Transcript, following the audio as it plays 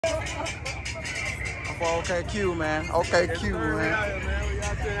I'm for OKQ, man. OKQ, man. We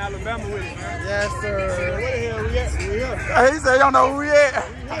out there in Alabama with it, man. Yes, sir. Where the hell we at? We here. He said, y'all know who we at.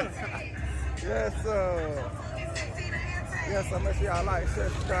 Yes, sir. Yes, sir. Make sure y'all like, share,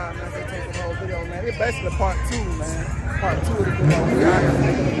 subscribe, man. They take the whole video, man. It's basically part 2, man. Part 2 of the video. We out here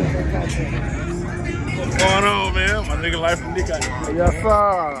making content. What's going on, man? My nigga Life from Nick out here. Yes,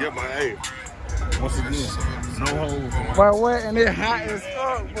 sir. Yeah, man. Hey, once again, no holes. Boy, what? And it hot as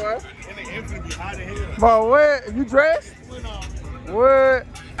fuck, boy. And the infinite be hot as hell. Boy, what? You dressed? What?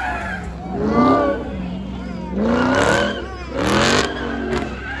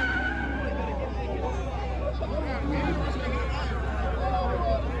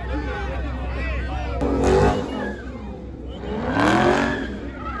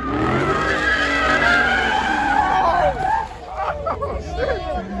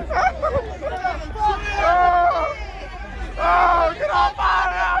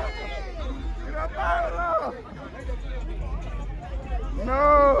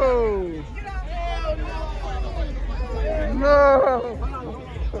 No! No!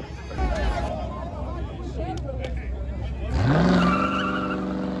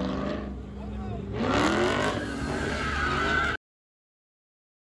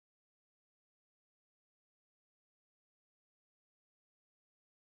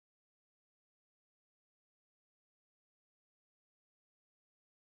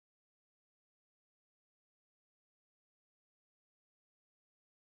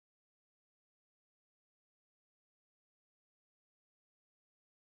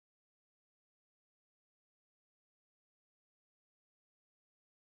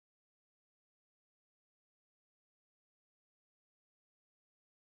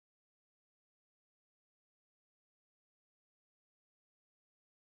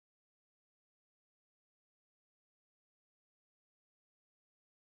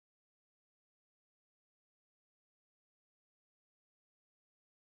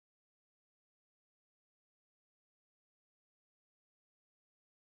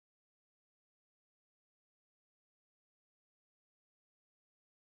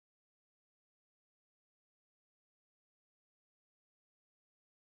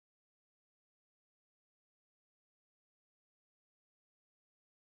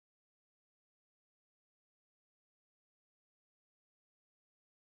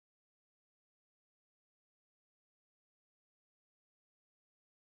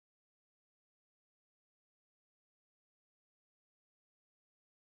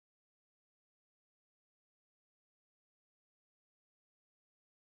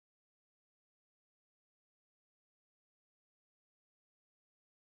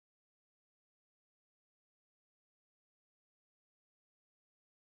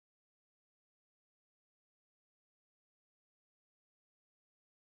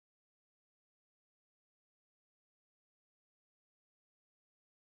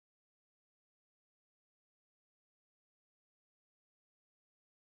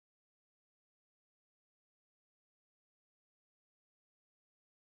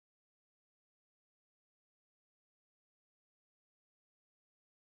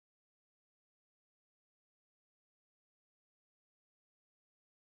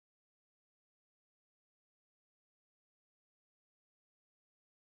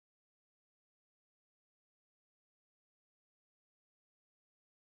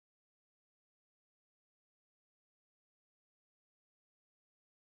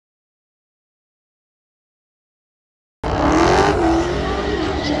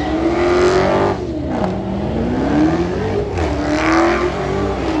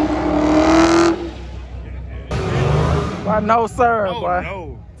 No, sir, No, boy.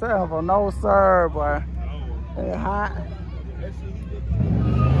 no. Terrible, no, sir, boy. No. It's hot.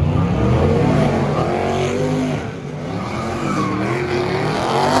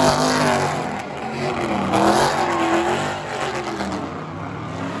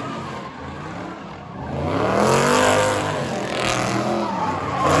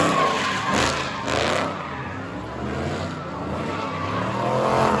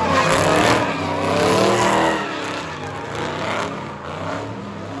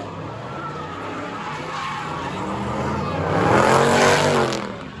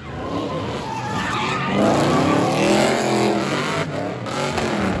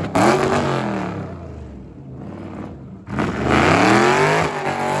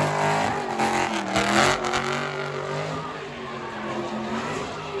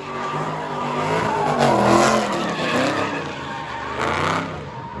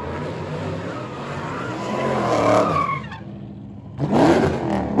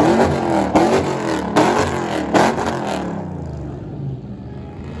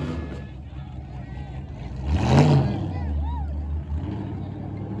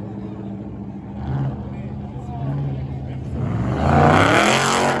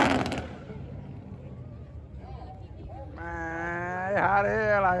 hot as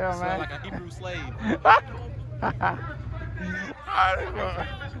hell out here, I smell man. like a Hebrew slave. Hot as fuck.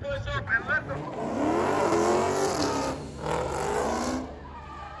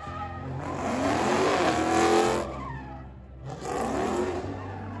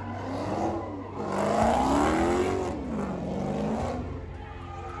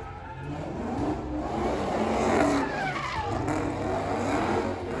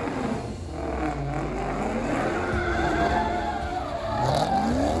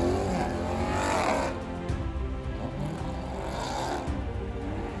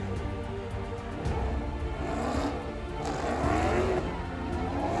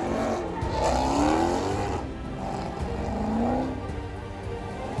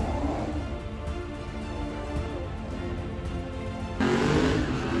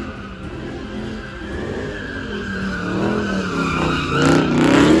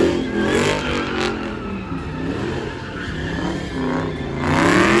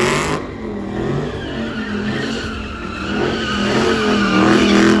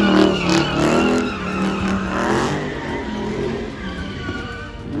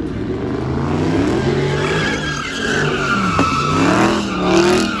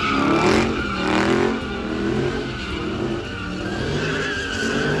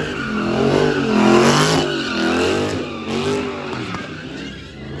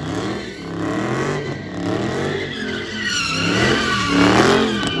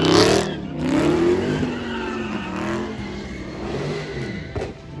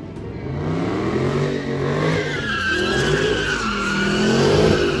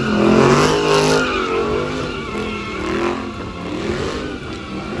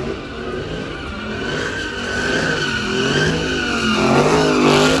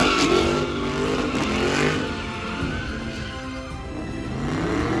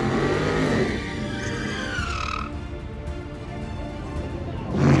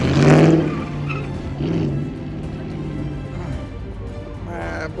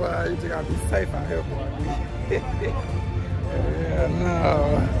 Boy, you just gotta be safe out here, boy. Yeah,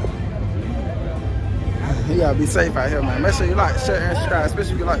 no. You gotta be safe out here, man. Make sure you like, share, and subscribe,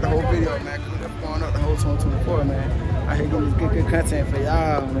 especially if you like the whole video, man. Cause we're going up the whole 2024, man. I here getting this good content for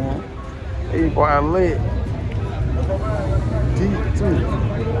y'all, man. Hey, boy, lit. Deep, too.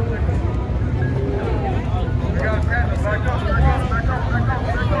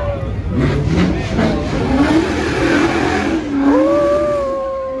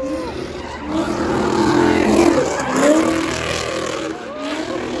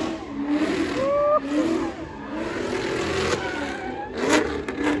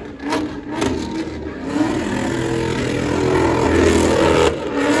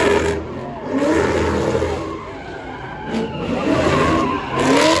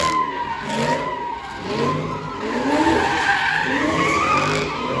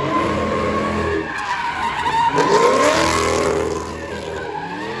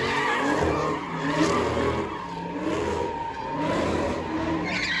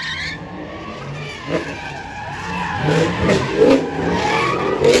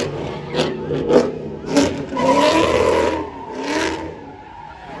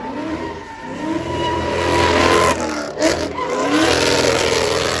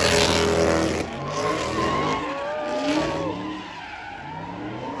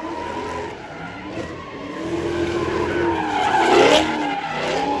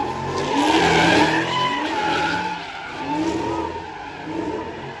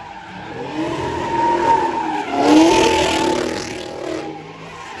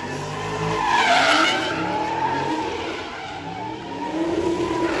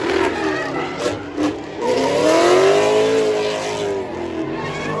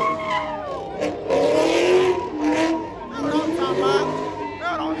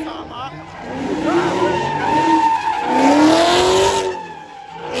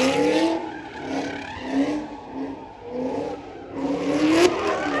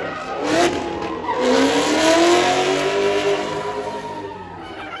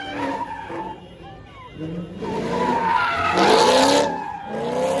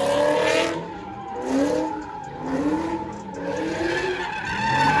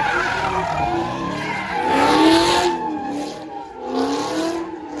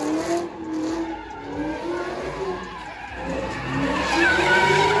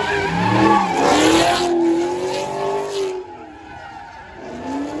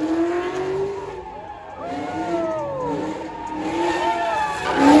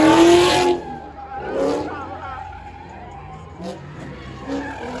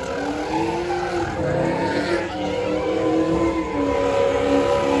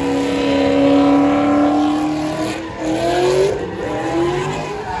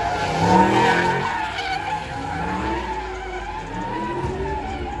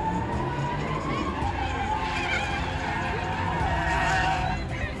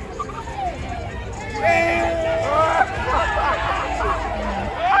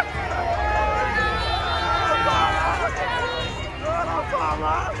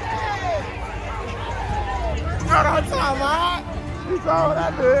 all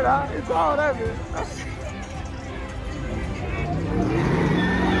that good, huh? It's all that good.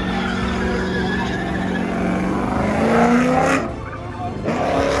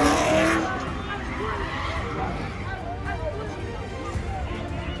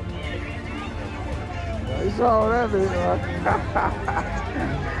 It's all that good, huh?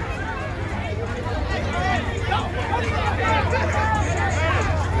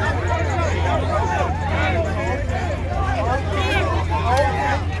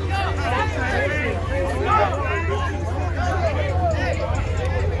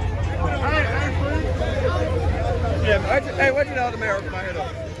 Hey, what you know the mayor from my head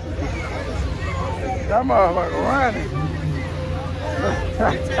up? That motherfucker running.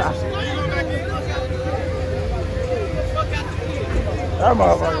 That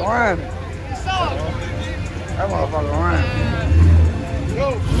motherfucker running. That motherfucker running.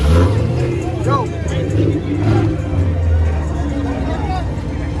 Go.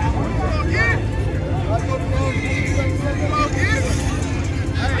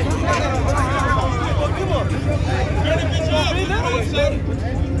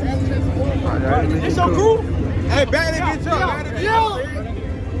 It's so cool. Hey, Batty, get your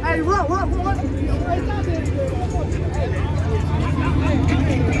Hey, what?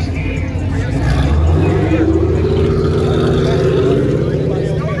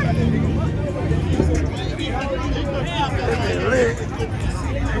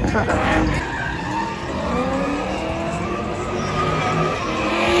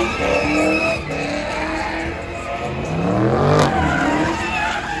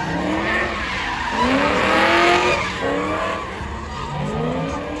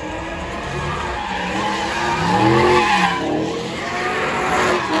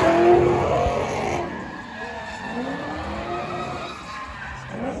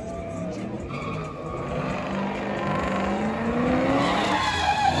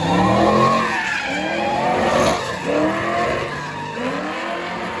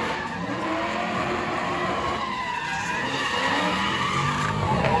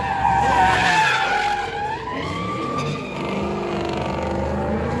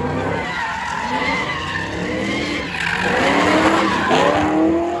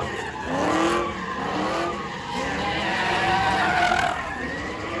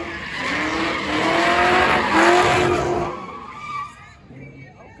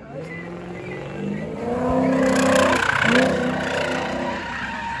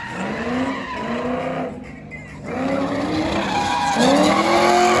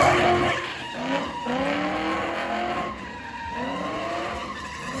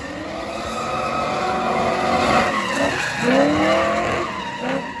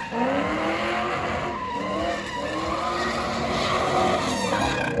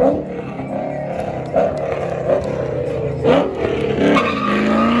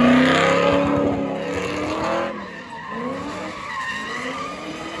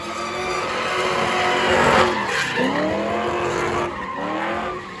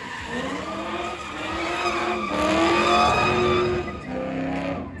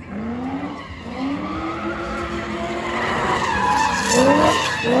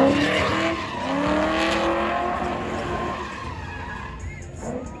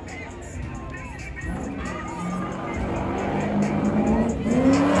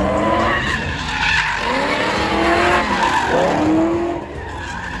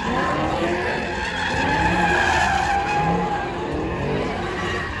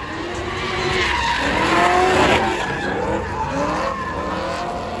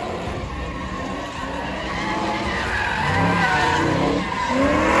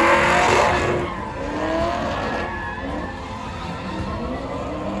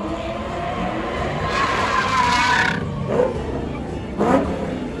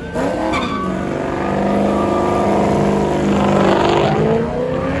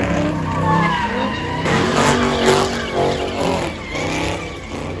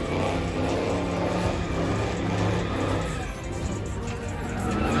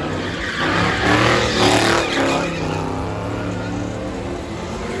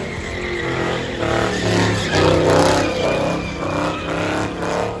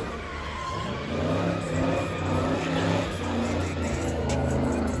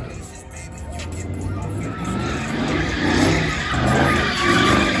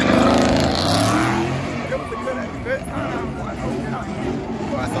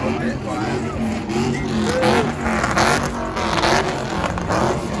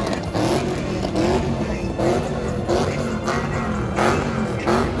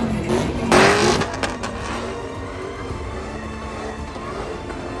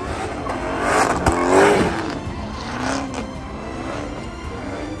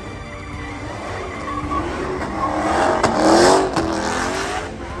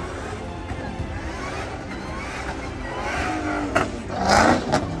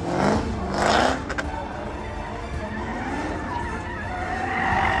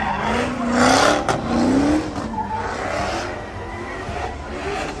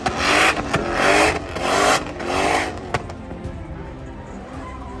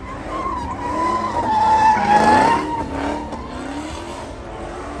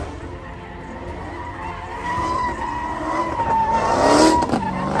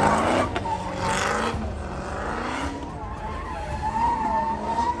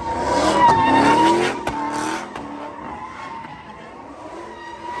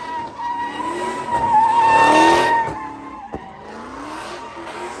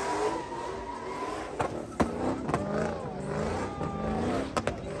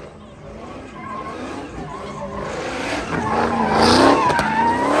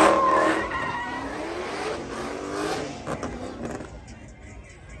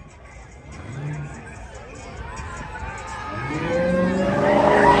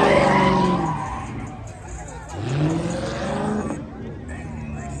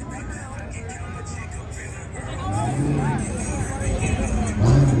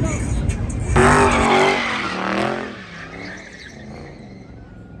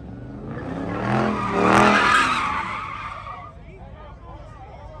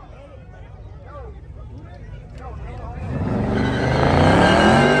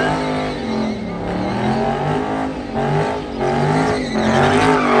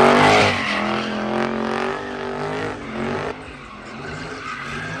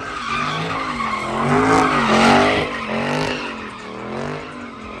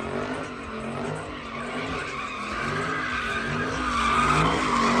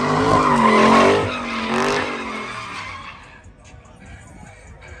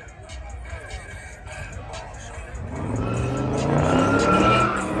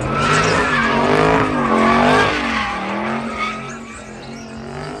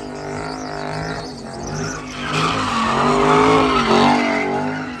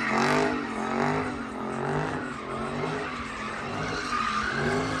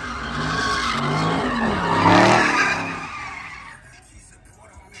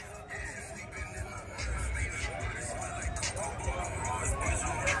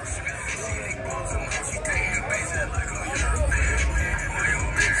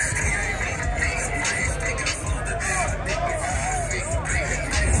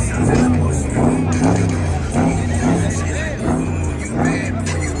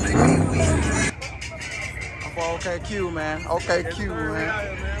 OKQ, man. OKQ, man.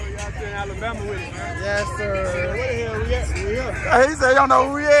 We out here in Alabama with it, man. Yes, sir. Where the hell we at? We here. He said, you don't know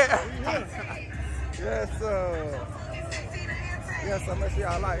who we at. Yes, sir. Yes, sir. Make sure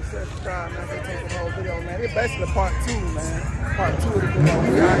y'all like, share, subscribe, man. So take the whole video, man. It's basically part 2, man. Part 2 of the video.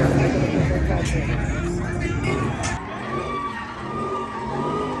 We out here making the content.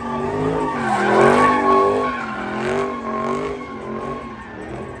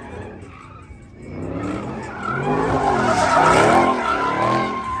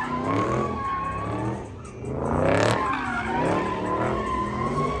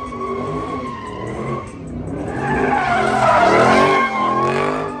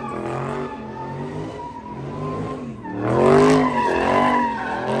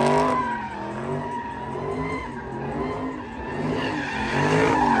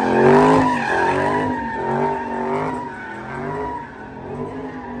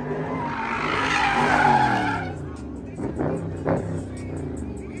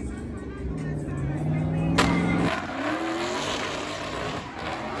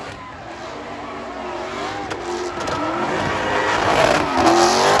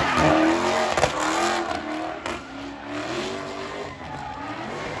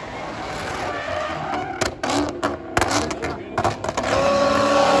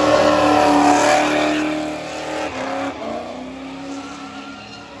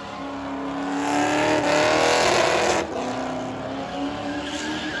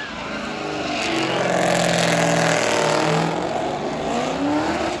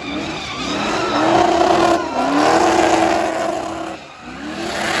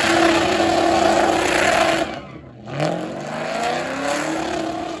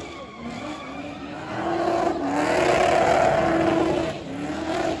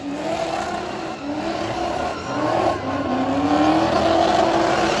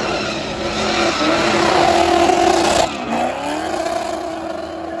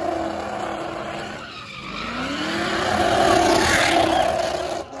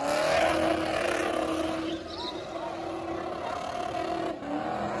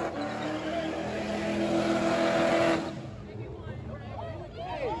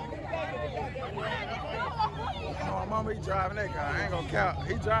 He driving that car. I ain't gonna count.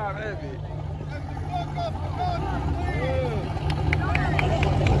 He driving that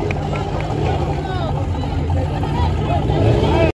bitch.